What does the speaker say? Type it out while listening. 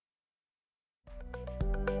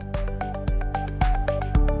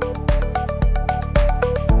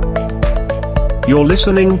You're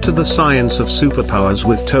listening to The Science of Superpowers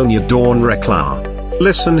with Tonya Dawn Recla.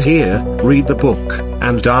 Listen here, read the book,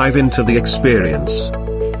 and dive into the experience.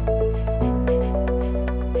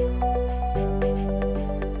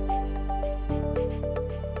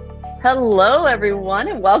 Hello, everyone,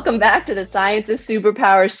 and welcome back to The Science of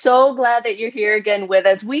Superpowers. So glad that you're here again with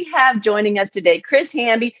us. We have joining us today Chris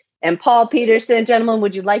Hamby and Paul Pedersen. Gentlemen,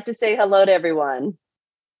 would you like to say hello to everyone?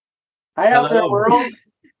 Hi out there, world.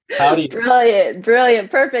 Howdy.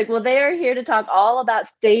 Brilliant, perfect. Well, they are here to talk all about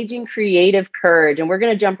staging creative courage, and we're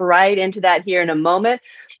going to jump right into that here in a moment.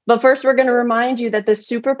 But first, we're going to remind you that the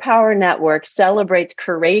Superpower Network celebrates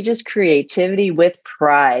courageous creativity with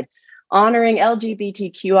pride, honoring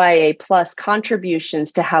LGBTQIA+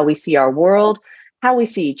 contributions to how we see our world, how we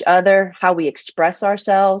see each other, how we express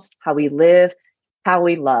ourselves, how we live, how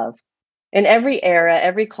we love. In every era,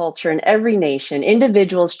 every culture, and every nation,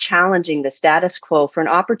 individuals challenging the status quo for an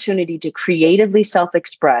opportunity to creatively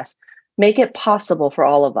self-express make it possible for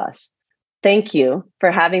all of us. Thank you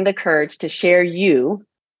for having the courage to share you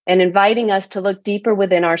and inviting us to look deeper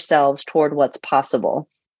within ourselves toward what's possible.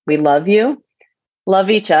 We love you. Love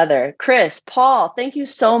each other. Chris, Paul, thank you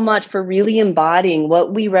so much for really embodying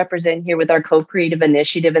what we represent here with our co-creative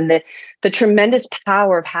initiative and the tremendous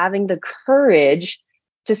power of having the courage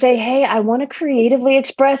to say, hey, I want to creatively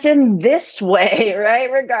express in this way,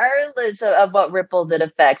 right? Regardless of what ripples it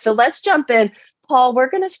affects. So let's jump in. Paul, we're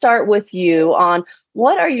going to start with you on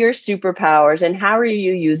what are your superpowers and how are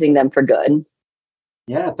you using them for good?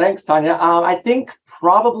 Yeah, thanks, Tonya. I think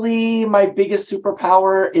probably my biggest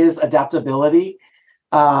superpower is adaptability.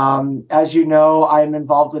 As you know, I'm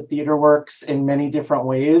involved with TheaterWorks in many different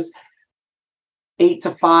ways. 8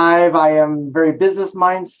 to 5, I am very business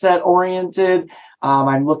mindset oriented.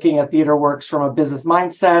 I'm looking at TheaterWorks from a business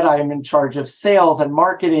mindset. I am in charge of sales and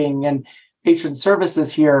marketing and patron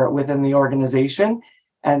services here within the organization.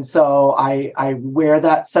 And so I wear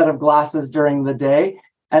that set of glasses during the day.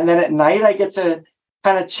 And then at night, I get to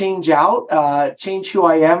kind of change who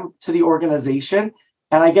I am to the organization.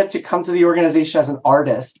 And I get to come to the organization as an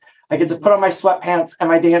artist. I get to put on my sweatpants and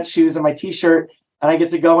my dance shoes and my t-shirt, and I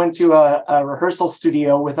get to go into a rehearsal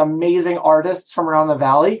studio with amazing artists from around the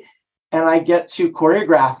valley. And I get to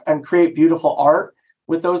choreograph and create beautiful art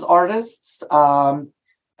with those artists. And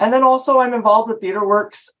then also I'm involved with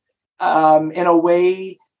TheaterWorks in a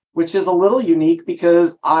way which is a little unique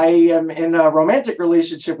because I am in a romantic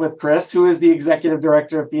relationship with Chris, who is the executive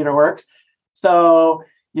director of TheaterWorks. So,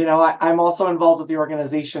 you know, I'm also involved with the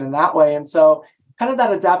organization in that way. And so kind of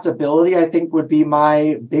that adaptability, I think, would be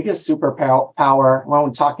my biggest superpower when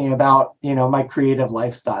I'm talking about, you know, my creative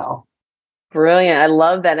lifestyle. Brilliant. I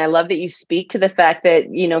love that. And I love that you speak to the fact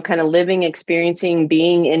that, you know, kind of living, experiencing,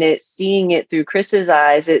 being in it, seeing it through Chris's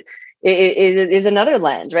eyes, it is another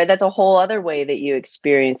lens, right? That's a whole other way that you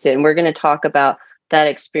experience it. And we're going to talk about that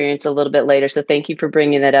experience a little bit later. So thank you for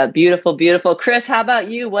bringing that up. Beautiful, beautiful. Chris, how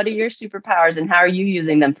about you? What are your superpowers and how are you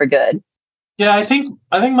using them for good? Yeah, I think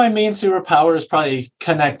my main superpower is probably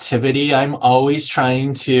connectivity. I'm always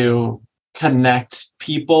trying to connect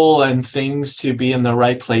people and things to be in the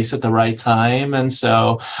right place at the right time. And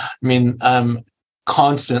so, I mean, I'm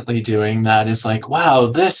constantly doing that. Is like, wow,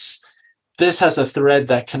 this has a thread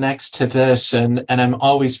that connects to this. And I'm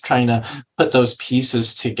always trying to put those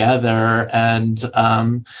pieces together. And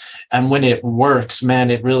when it works, man,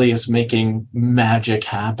 it really is making magic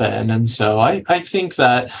happen. And so I think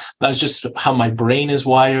that's just how my brain is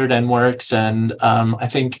wired and works. And I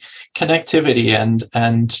think connectivity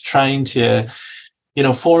and trying to, you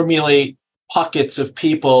know, formulate pockets of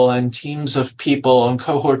people and teams of people and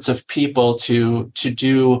cohorts of people to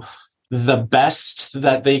do the best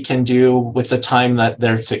that they can do with the time that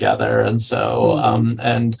they're together. And so,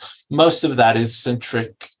 and most of that is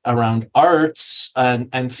centric around arts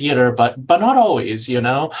and theater, but not always, you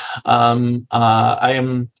know. I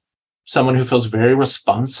am someone who feels very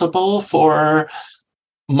responsible for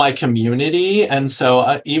my community. And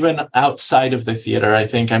so even outside of the theater, I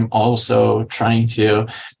think I'm also trying to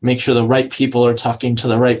make sure the right people are talking to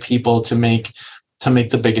the right people to make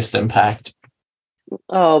the biggest impact.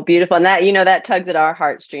 Oh, beautiful. And that, you know, that tugs at our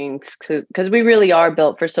heartstrings because we really are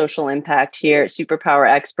built for social impact here at Superpower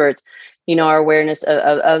Experts. You know, our awareness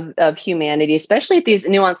of humanity, especially at these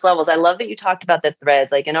nuanced levels. I love that you talked about the threads.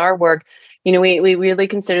 Like in our work, you know, we really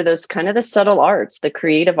consider those kind of the subtle arts, the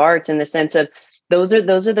creative arts, in the sense of those are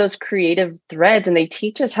those creative threads, and they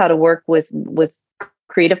teach us how to work with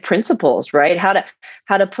creative principles, right?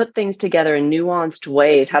 How to put things together in nuanced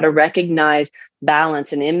ways, how to recognize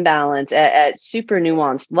balance and imbalance at super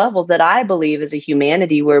nuanced levels that I believe as a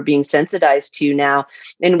humanity we're being sensitized to now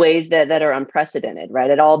in ways that are unprecedented, right?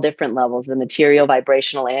 At all different levels, the material,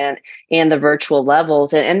 vibrational, and the virtual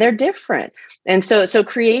levels, and they're different. And so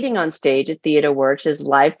creating on stage at Theater Works is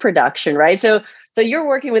live production, right? So you're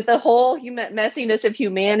working with the whole messiness of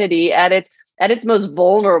humanity at its most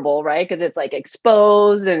vulnerable, right? Because it's like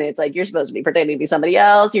exposed, and it's like you're supposed to be pretending to be somebody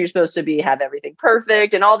else. You're supposed to have everything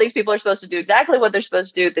perfect, and all these people are supposed to do exactly what they're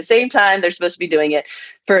supposed to do at the same time. They're supposed to be doing it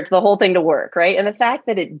for the whole thing to work, right? And the fact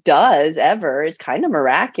that it does ever is kind of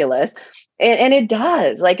miraculous, and it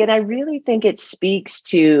does. And I really think it speaks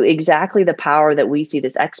to exactly the power that we see,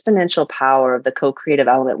 this exponential power of the co-creative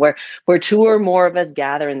element, where two or more of us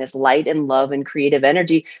gather in this light and love and creative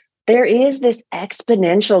energy. There is this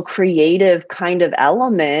exponential creative kind of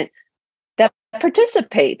element that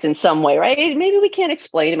participates in some way, right? Maybe we can't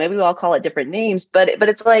explain it. Maybe we all call it different names, but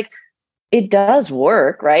it's like, it does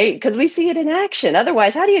work, right? Because we see it in action.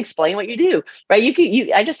 Otherwise, how do you explain what you do, right?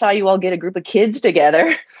 I just saw you all get a group of kids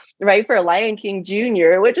together, right, for Lion King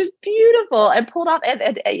Jr., which is beautiful and pulled off.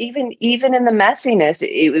 And even in the messiness,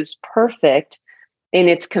 it was perfect in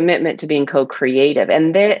its commitment to being co-creative.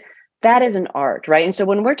 And that is an art, right? And so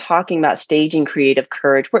when we're talking about staging creative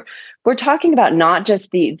courage, we're talking about not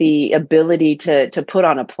just the ability to put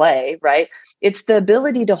on a play, right? It's the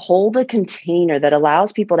ability to hold a container that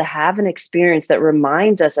allows people to have an experience that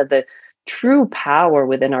reminds us of the true power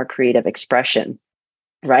within our creative expression,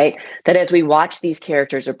 right? That as we watch these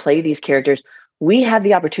characters or play these characters, we have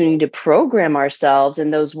the opportunity to program ourselves in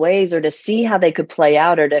those ways, or to see how they could play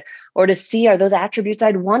out, or to see, are those attributes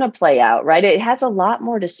I'd want to play out, right? It has a lot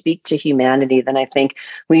more to speak to humanity than I think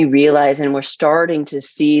we realize, and we're starting to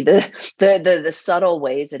see the subtle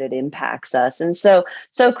ways that it impacts us. And so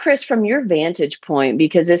Chris, from your vantage point,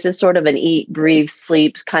 because this is sort of an eat, breathe,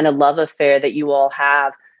 sleep kind of love affair that you all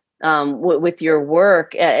have with your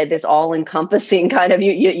work, this all-encompassing kind of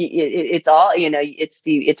it's all,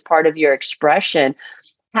 it's part of your expression.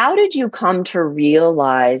 How did you come to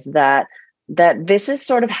realize that this is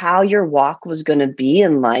sort of how your walk was going to be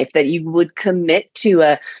in life, that you would commit to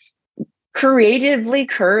a creatively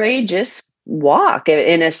courageous walk,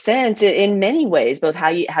 in a sense, in many ways, both how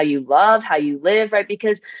you love, how you live, right?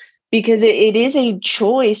 Because it is a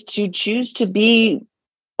choice to choose to be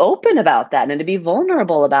open about that and to be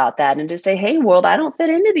vulnerable about that, and to say, hey, world, I don't fit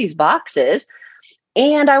into these boxes,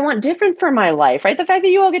 and I want different for my life, right? The fact that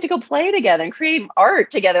you all get to go play together and create art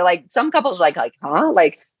together, like some couples like, huh?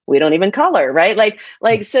 Like, we don't even color, right?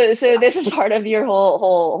 So this is part of your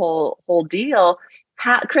whole deal.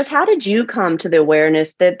 Chris, how did you come to the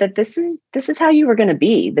awareness that this is how you were going to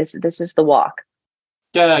be? This is the walk.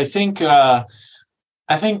 Yeah, I think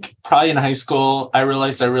probably in high school, I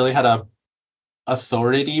realized I really had a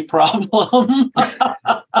authority problem.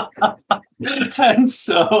 And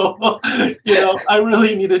so, I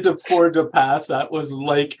really needed to forge a path that was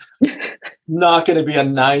like not going to be a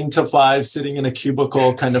 9 to 5 sitting in a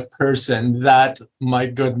cubicle kind of person. That, my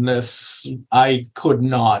goodness, I could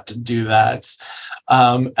not do that.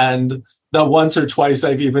 And the once or twice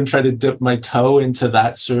I've even tried to dip my toe into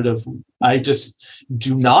that sort of, I just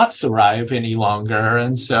do not thrive any longer.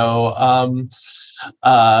 And so,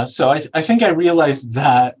 I think I realized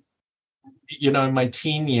that, in my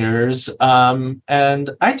teen years, and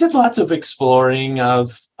I did lots of exploring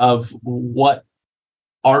of what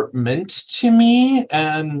art meant to me,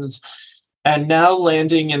 and now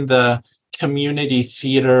landing in the community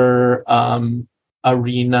theater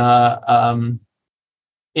arena,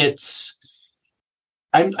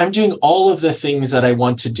 I'm doing all of the things that I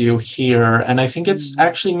want to do here, and I think it's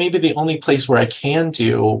actually maybe the only place where I can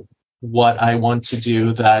do what I want to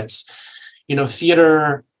do. That,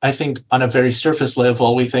 theater, I think on a very surface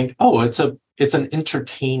level, we think, oh, it's an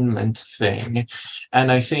entertainment thing.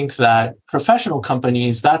 And I think that professional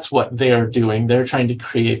companies, that's what they're doing. They're trying to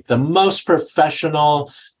create the most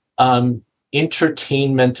professional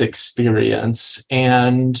entertainment experience.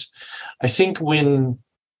 And I think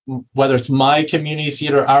whether it's my community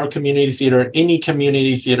theater, our community theater, any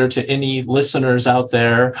community theater, to any listeners out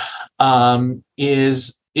there,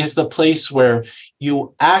 is the place where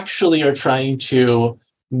you actually are trying to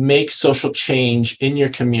make social change in your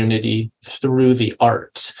community through the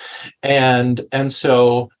art. And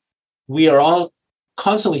so we are all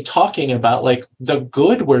constantly talking about like the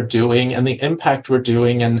good we're doing and the impact we're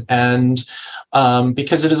doing, and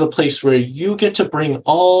because it is a place where you get to bring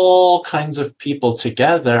all kinds of people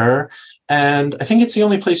together. And I think it's the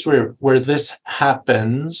only place where this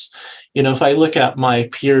happens. If I look at my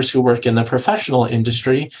peers who work in the professional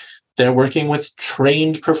industry, they're working with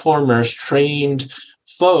trained performers, trained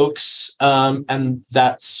folks, and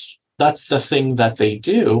that's the thing that they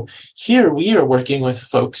do. Here we are working with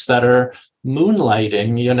folks that are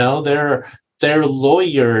moonlighting, they're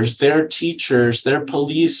lawyers, they're teachers, they're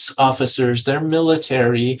police officers, they're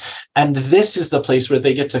military. And this is the place where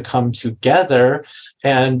they get to come together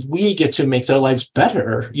and we get to make their lives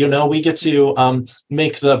better. We get to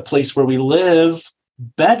make the place where we live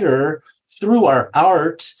better through our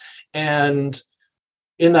art. And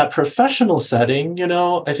in that professional setting,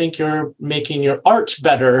 I think you're making your art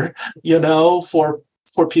better,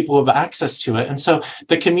 for people who have access to it. And so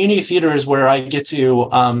the community theater is where I get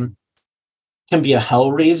to can be a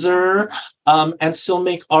hellraiser and still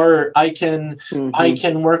make art. I can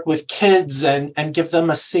work with kids and give them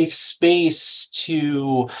a safe space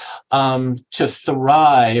to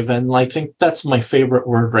thrive. And I think that's my favorite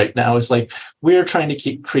word right now is we're trying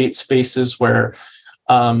to create spaces where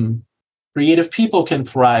creative people can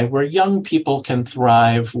thrive, where young people can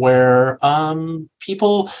thrive, where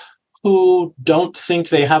people who don't think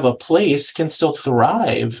they have a place can still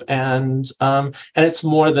thrive. And it's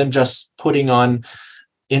more than just putting on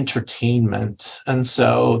entertainment. And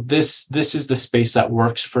so this is the space that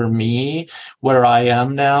works for me where I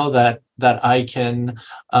am now, that I can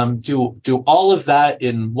do all of that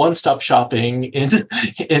in one-stop shopping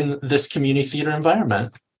in this community theater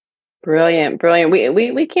environment. Brilliant.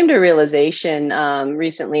 We came to a realization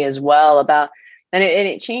recently as well about, and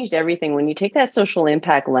it changed everything. When you take that social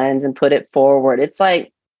impact lens and put it forward, it's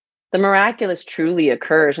like the miraculous truly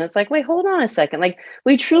occurs. And it's like, wait, hold on a second.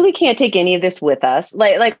 We truly can't take any of this with us.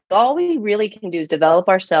 All we really can do is develop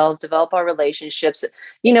ourselves, develop our relationships,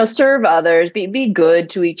 serve others, be good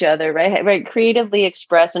to each other, right? Creatively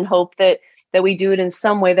express and hope that we do it in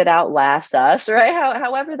some way that outlasts us, right?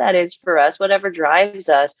 However that is for us, whatever drives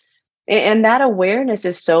us. And that awareness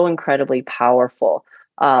is so incredibly powerful.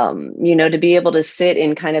 To be able to sit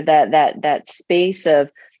in kind of that space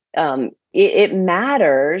of it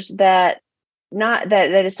matters that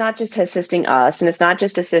it's not just assisting us and it's not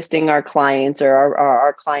just assisting our clients or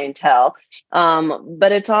our clientele,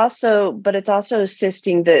 but it's also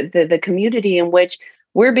assisting the community in which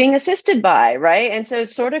we're being assisted by, right? And so it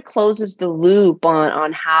sort of closes the loop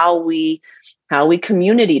on how we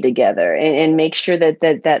community together and make sure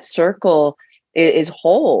that circle is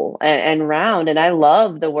whole and round. And I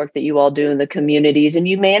love the work that you all do in the communities, and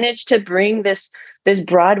you manage to bring this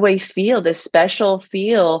Broadway feel, this special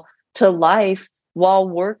feel to life while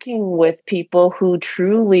working with people who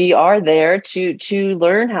truly are there to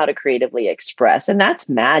learn how to creatively express. And that's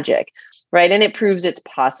magic. Right. And it proves it's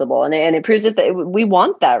possible. And it proves that we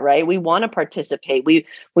want that, right? We want to participate. We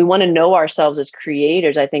want to know ourselves as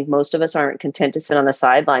creators. I think most of us aren't content to sit on the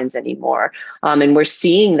sidelines anymore. And we're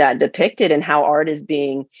seeing that depicted in how art is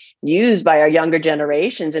being used by our younger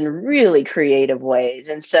generations in really creative ways.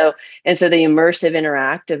 And so the immersive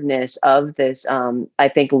interactiveness of this, I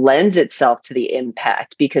think, lends itself to the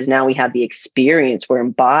impact, because now we have the experience, we're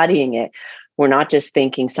embodying it. We're not just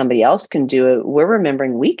thinking somebody else can do it. We're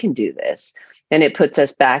remembering we can do this. And it puts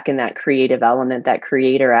us back in that creative element, that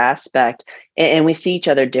creator aspect. And we see each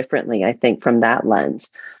other differently, I think, from that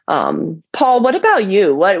lens. Paul, what about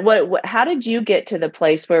you? What how did you get to the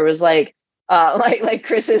place where it was like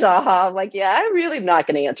Chris's aha, yeah, I really am not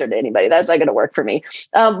going to answer to anybody. That's not going to work for me.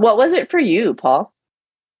 What was it for you, Paul?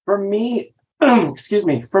 For me,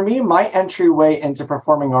 my entryway into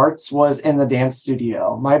performing arts was in the dance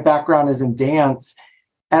studio. My background is in dance.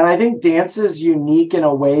 And I think dance is unique in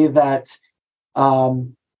a way that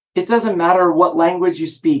it doesn't matter what language you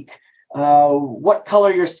speak, what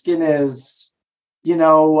color your skin is,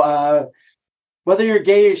 whether you're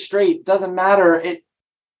gay or straight, doesn't matter.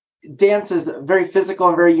 Dance is very physical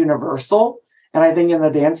and very universal. And I think in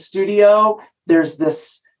the dance studio, there's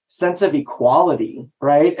this sense of equality,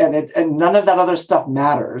 right? And none of that other stuff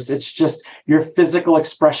matters. It's just your physical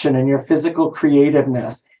expression and your physical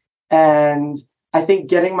creativeness. And I think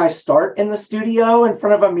getting my start in the studio in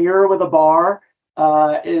front of a mirror with a bar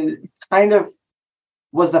it kind of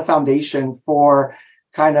was the foundation for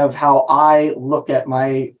kind of how I look at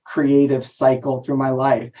my creative cycle through my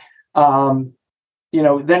life.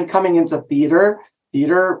 Then coming into theater,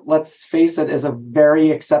 let's face it, is a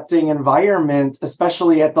very accepting environment,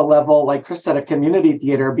 especially at the level, like Chris said, a community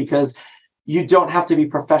theater, because you don't have to be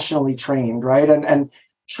professionally trained, right? And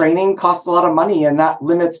training costs a lot of money, and that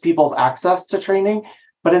limits people's access to training.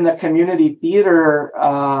 But in the community theater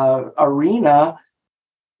arena,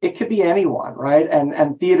 it could be anyone, right?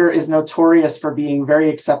 And theater is notorious for being very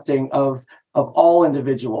accepting of all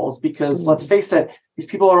individuals, because let's face it, these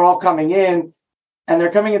people are all coming in, and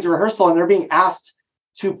they're coming into rehearsal and they're being asked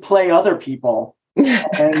to play other people.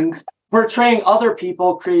 And portraying other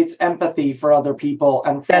people creates empathy for other people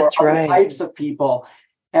and for That's other right. types of people.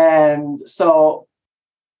 And so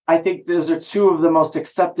I think those are two of the most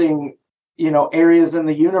accepting, areas in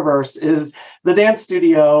the universe is the dance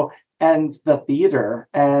studio and the theater.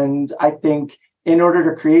 And I think in order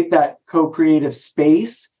to create that co-creative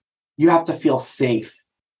space, you have to feel safe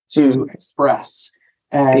to express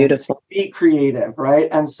and Beautiful. be creative, right?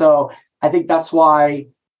 And so I think that's why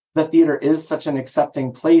the theater is such an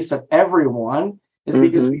accepting place of everyone, is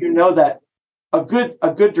because you know that a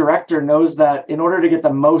good director knows that in order to get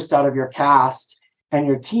the most out of your cast and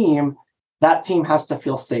your team, that team has to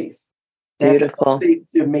feel safe. They have to feel safe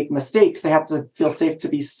to make mistakes. They have to feel safe to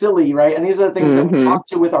be silly, right? And these are the things that we talk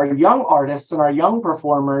to with our young artists and our young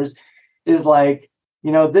performers is like,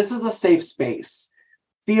 this is a safe space.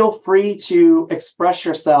 Feel free to express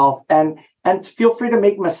yourself and feel free to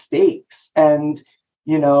make mistakes and,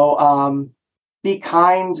 be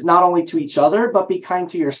kind not only to each other, but be kind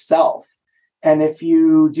to yourself. And if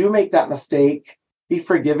you do make that mistake, be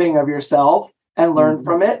forgiving of yourself and learn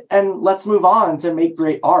from it. And let's move on to make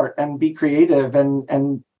great art and be creative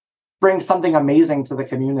and bring something amazing to the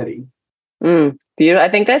community. Beautiful. I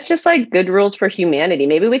think that's just like good rules for humanity.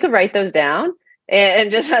 Maybe we could write those down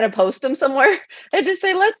and just kind of post them somewhere and just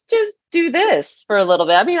say, let's just do this for a little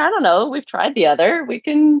bit. I mean, I don't know. We've tried the other. We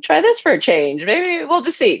can try this for a change. Maybe we'll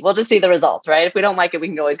just see. We'll just see the results, right? If we don't like it, we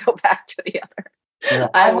can always go back to the other. Yeah.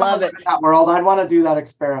 I love it. That world. I'd want to do that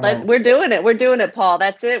experiment. We're doing it, Paul.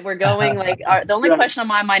 That's it. We're going the only question on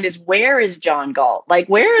my mind is, where is John Galt? Like,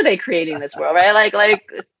 where are they creating this world? Right? Like,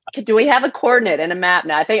 do we have a coordinate and a map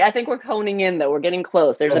now? I think we're honing in though. We're getting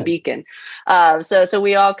close. There's a beacon. So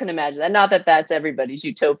we all can imagine that. Not that that's everybody's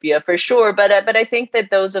utopia for sure, but I think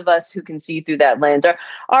that those of us who can see through that lens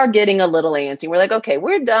are getting a little antsy. We're like, okay,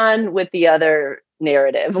 we're done with the other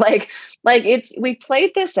narrative. We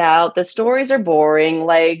played this out. The stories are boring.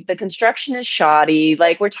 Like, the construction is shoddy.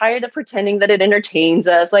 Like, we're tired of pretending that it entertains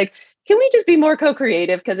us. Like, can we just be more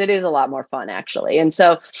co-creative? Because it is a lot more fun, actually. And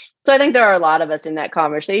so I think there are a lot of us in that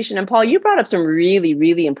conversation. And Paul, you brought up some really,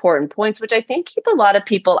 really important points, which I think keep a lot of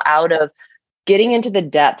people out of getting into the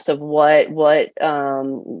depths of what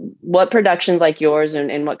productions like yours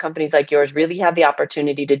and what companies like yours really have the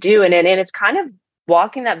opportunity to do. And it's kind of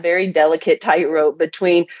walking that very delicate tightrope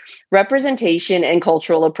between representation and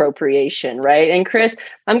cultural appropriation, right? And Chris,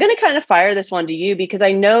 I'm going to kind of fire this one to you, because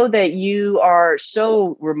I know that you are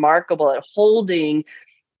so remarkable at holding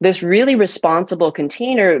this really responsible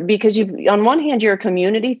container, because on one hand, you're a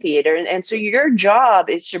community theater. And so your job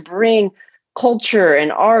is to bring culture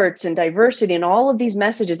and arts and diversity and all of these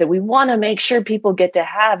messages that we want to make sure people get to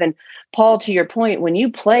have. And Paul, to your point, when you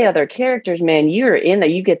play other characters, man, you're in there,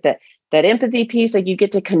 you get that empathy piece, like you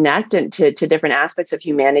get to connect to different aspects of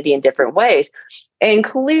humanity in different ways. And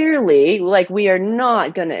clearly, like, we are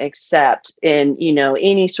not going to accept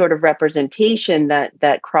any sort of representation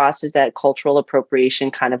that crosses that cultural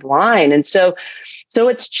appropriation kind of line. And so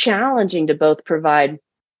it's challenging to both provide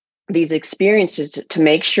these experiences to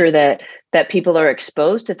make sure that people are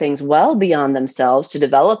exposed to things well beyond themselves, to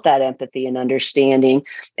develop that empathy and understanding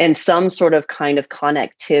and some sort of kind of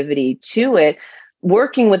connectivity to it,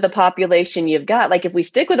 working with the population you've got. Like, if we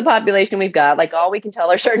stick with the population we've got, like, all we can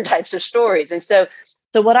tell are certain types of stories. And so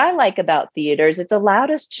what I like about theaters, it's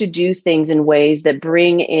allowed us to do things in ways that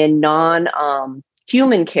bring in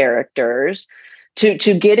non-human characters to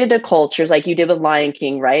get into cultures, like you did with Lion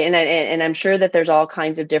King, right? And I'm sure that there's all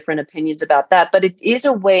kinds of different opinions about that, but it is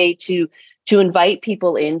a way to invite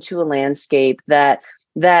people into a landscape that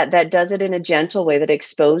does it in a gentle way, that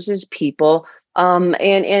exposes people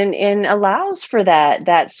and allows for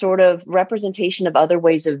that sort of representation of other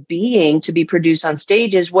ways of being to be produced on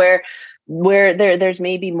stages where there's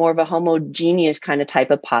maybe more of a homogeneous kind of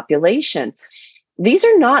type of population. These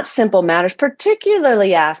are not simple matters,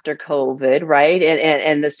 particularly after COVID, right?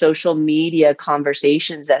 And the social media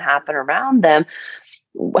conversations that happen around them.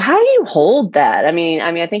 How do you hold that? I mean,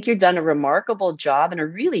 I think you've done a remarkable job in a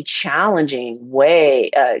really challenging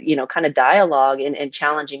way, kind of dialogue in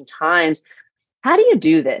challenging times. How do you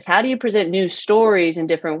do this? How do you present new stories in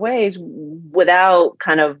different ways without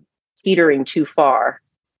kind of teetering too far?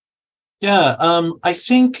 Yeah, I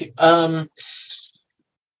think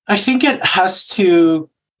it has to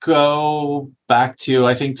go back to,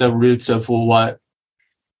 I think, the roots of what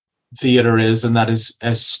theater is, and that is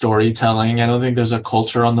as storytelling. I don't think there's a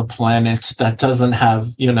culture on the planet that doesn't have,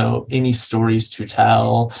 any stories to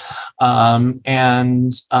tell. So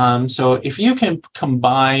if you can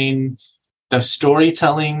combine the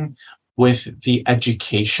storytelling with the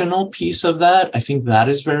educational piece of that, I think that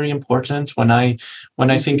is very important. When I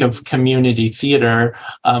think of community theater,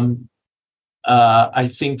 I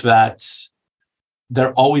think that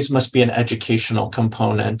there always must be an educational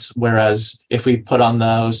component. Whereas if we put on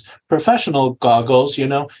those professional goggles,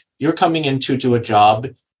 you're coming in to do a job.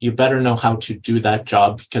 You better know how to do that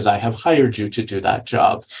job because I have hired you to do that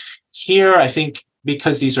job. Here, I think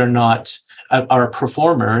because these are not our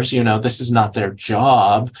performers, this is not their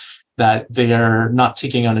job, that they're not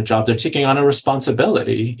taking on a job, they're taking on a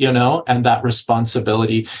responsibility, and that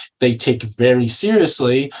responsibility they take very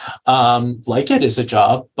seriously, like it is a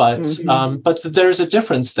job, but there's a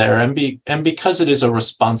difference there. And because it is a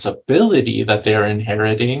responsibility that they're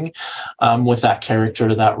inheriting with that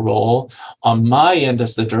character, that role, on my end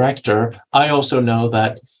as the director, I also know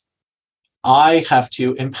that I have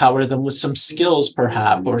to empower them with some skills,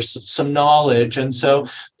 perhaps, or some knowledge. And so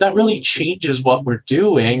that really changes what we're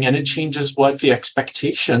doing, and it changes what the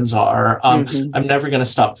expectations are. I'm never going to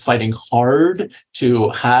stop fighting hard to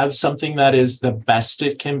have something that is the best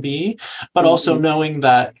it can be, but also knowing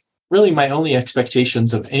that really my only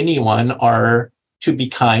expectations of anyone are to be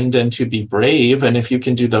kind and to be brave. And if you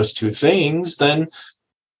can do those two things, then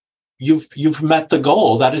you've met the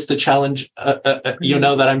goal. That is the challenge,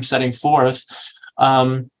 that I'm setting forth.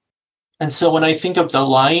 And so when I think of The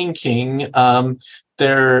Lion King,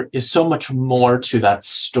 there is so much more to that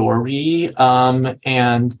story.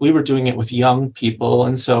 And we were doing it with young people.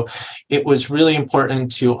 And so it was really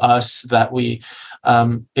important to us that we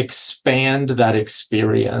expand that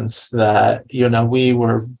experience, that, we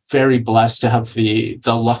were very blessed to have the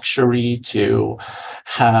luxury to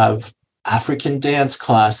have African dance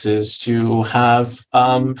classes, to have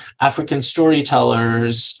African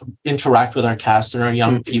storytellers interact with our cast and our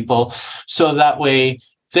young people, so that way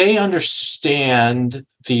they understand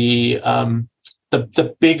the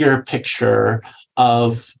bigger picture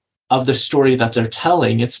of the story that they're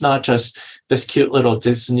telling. It's not just this cute little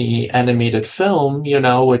Disney animated film,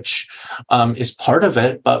 which is part of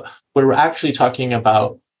it, but we're actually talking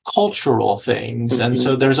about cultural things. And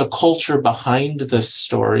so there's a culture behind this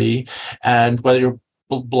story, and whether you're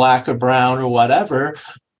black or brown or whatever,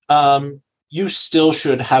 you still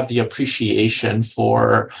should have the appreciation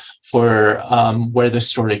for where the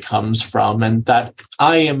story comes from. And that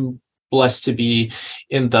I am blessed to be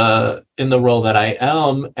in the role that I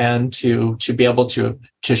am, and to be able to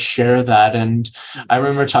share that. And I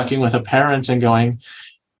remember talking with a parent and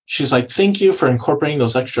she's like, "Thank you for incorporating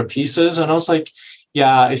those extra pieces." And I was like,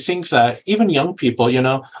 yeah, I think that even young people,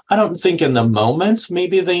 I don't think in the moment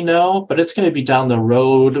maybe they know, but it's going to be down the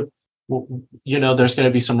road. There's going to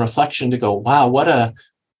be some reflection to go, wow, what a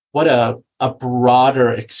broader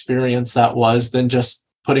experience that was than just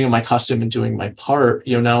putting on my costume and doing my part.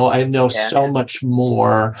 I know so much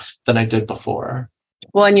more than I did before.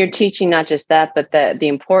 Well, and you're teaching not just that, but the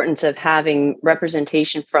importance of having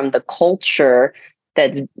representation from the culture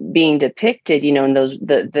that's being depicted, and those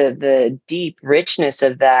the deep richness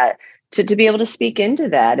of that, to be able to speak into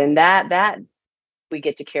that, and that we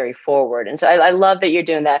get to carry forward. And so I love that you're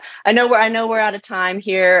doing that. I know we're out of time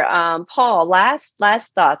here. Paul, last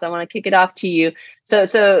thoughts. I want to kick it off to you. So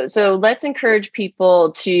let's encourage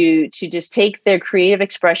people to just take their creative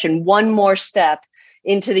expression one more step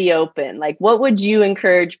into the open. Like, what would you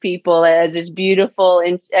encourage people as this beautiful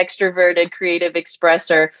and extroverted creative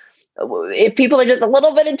expressor? If people are just a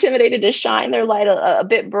little bit intimidated to shine their light a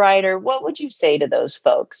bit brighter, what would you say to those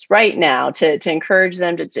folks right now to encourage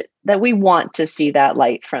them that we want to see that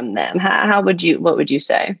light from them? What would you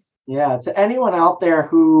say? Yeah, to anyone out there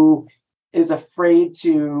who is afraid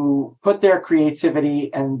to put their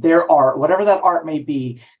creativity and their art, whatever that art may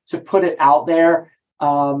be, to put it out there,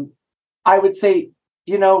 I would say,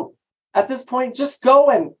 at this point, just go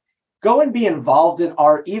and be involved in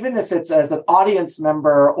art, even if it's as an audience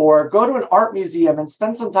member, or go to an art museum and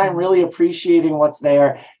spend some time really appreciating what's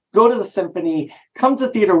there. Go to the symphony, come to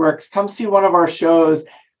TheaterWorks, come see one of our shows,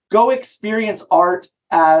 go experience art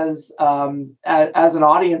as an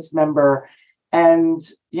audience member. And,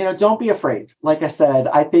 don't be afraid. Like I said,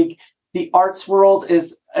 I think the arts world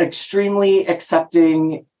is extremely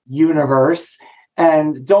accepting universe.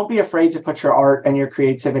 And don't be afraid to put your art and your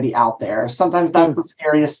creativity out there. Sometimes that's the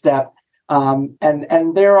scariest step. And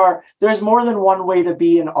there's more than one way to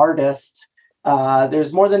be an artist.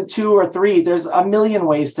 There's more than 2 or 3. There's a million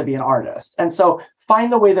ways to be an artist. And so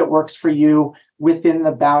find the way that works for you within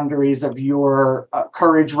the boundaries of your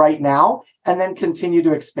courage right now, and then continue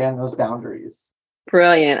to expand those boundaries.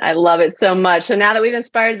 Brilliant. I love it so much. So now that we've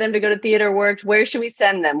inspired them to go to TheaterWorks, where should we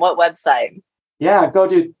send them? What website? Yeah, go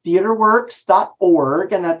to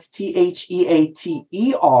theaterworks.org, and that's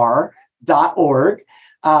TheaterER.org.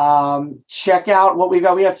 Check out what we've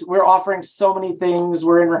got. We're offering so many things.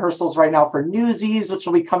 We're in rehearsals right now for Newsies, which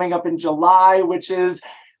will be coming up in July, which is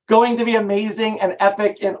going to be amazing and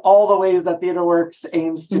epic in all the ways that TheaterWorks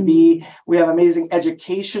aims to be. We have amazing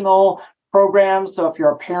educational programs. So if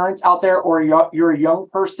you're a parent out there or you're a young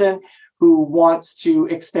person who wants to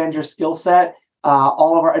expand your skill set,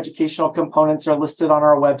 all of our educational components are listed on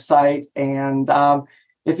our website. And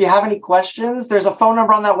if you have any questions, there's a phone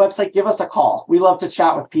number on that website. Give us a call. We love to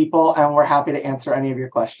chat with people, and we're happy to answer any of your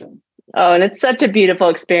questions. Oh, and it's such a beautiful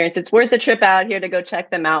experience. It's worth a trip out here to go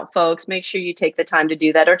check them out, folks. Make sure you take the time to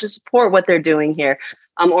do that or to support what they're doing here,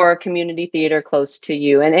 or a community theater close to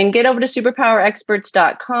you. And get over to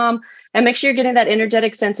superpowerexperts.com and make sure you're getting that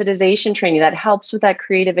energetic sensitization training that helps with that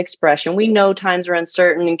creative expression. We know times are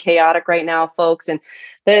uncertain and chaotic right now, folks, and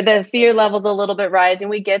the fear level's a little bit rising.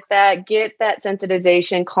 We get that. Get that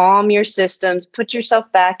sensitization, calm your systems, put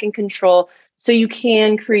yourself back in control so you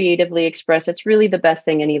can creatively express. It's really the best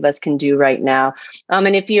thing any of us can do right now.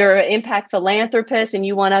 And if you're an impact philanthropist and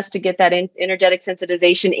you want us to get that energetic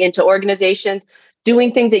sensitization into organizations,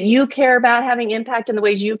 doing things that you care about, having impact in the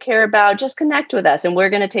ways you care about, just connect with us. And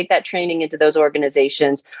we're going to take that training into those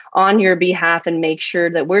organizations on your behalf and make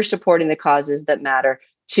sure that we're supporting the causes that matter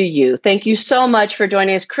to you. Thank you so much for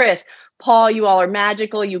joining us. Chris, Paul, you all are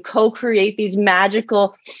magical. You co-create these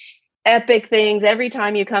magical, epic things every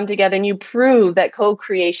time you come together, and you prove that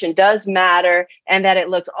co-creation does matter and that it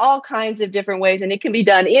looks all kinds of different ways, and it can be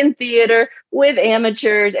done in theater with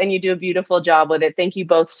amateurs, and you do a beautiful job with it. Thank you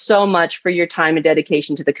both so much for your time and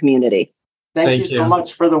dedication to the community. Thank you so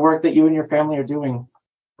much for the work that you and your family are doing.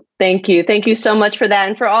 Thank you. Thank you so much for that.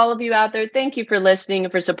 And for all of you out there, thank you for listening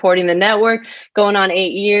and for supporting the network. Going on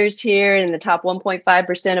 8 years here in the top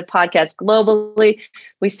 1.5% of podcasts globally.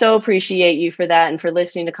 We so appreciate you for that and for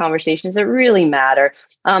listening to conversations that really matter.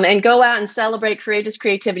 And go out and celebrate courageous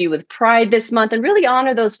creativity with pride this month and really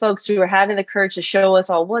honor those folks who are having the courage to show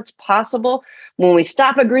us all what's possible when we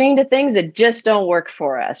stop agreeing to things that just don't work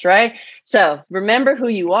for us, right? So remember who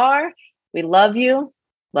you are. We love you.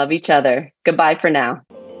 Love each other. Goodbye for now.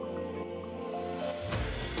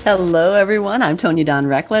 Hello, everyone. I'm Tonya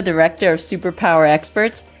Recla, Director of Superpower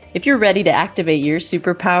Experts. If you're ready to activate your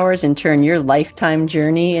superpowers and turn your lifetime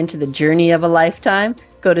journey into the journey of a lifetime,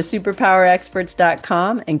 go to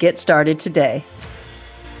superpowerexperts.com and get started today.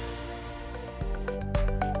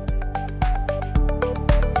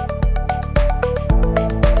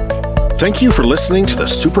 Thank you for listening to the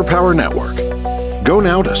Superpower Network. Go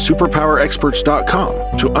now to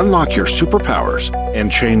superpowerexperts.com to unlock your superpowers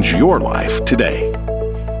and change your life today.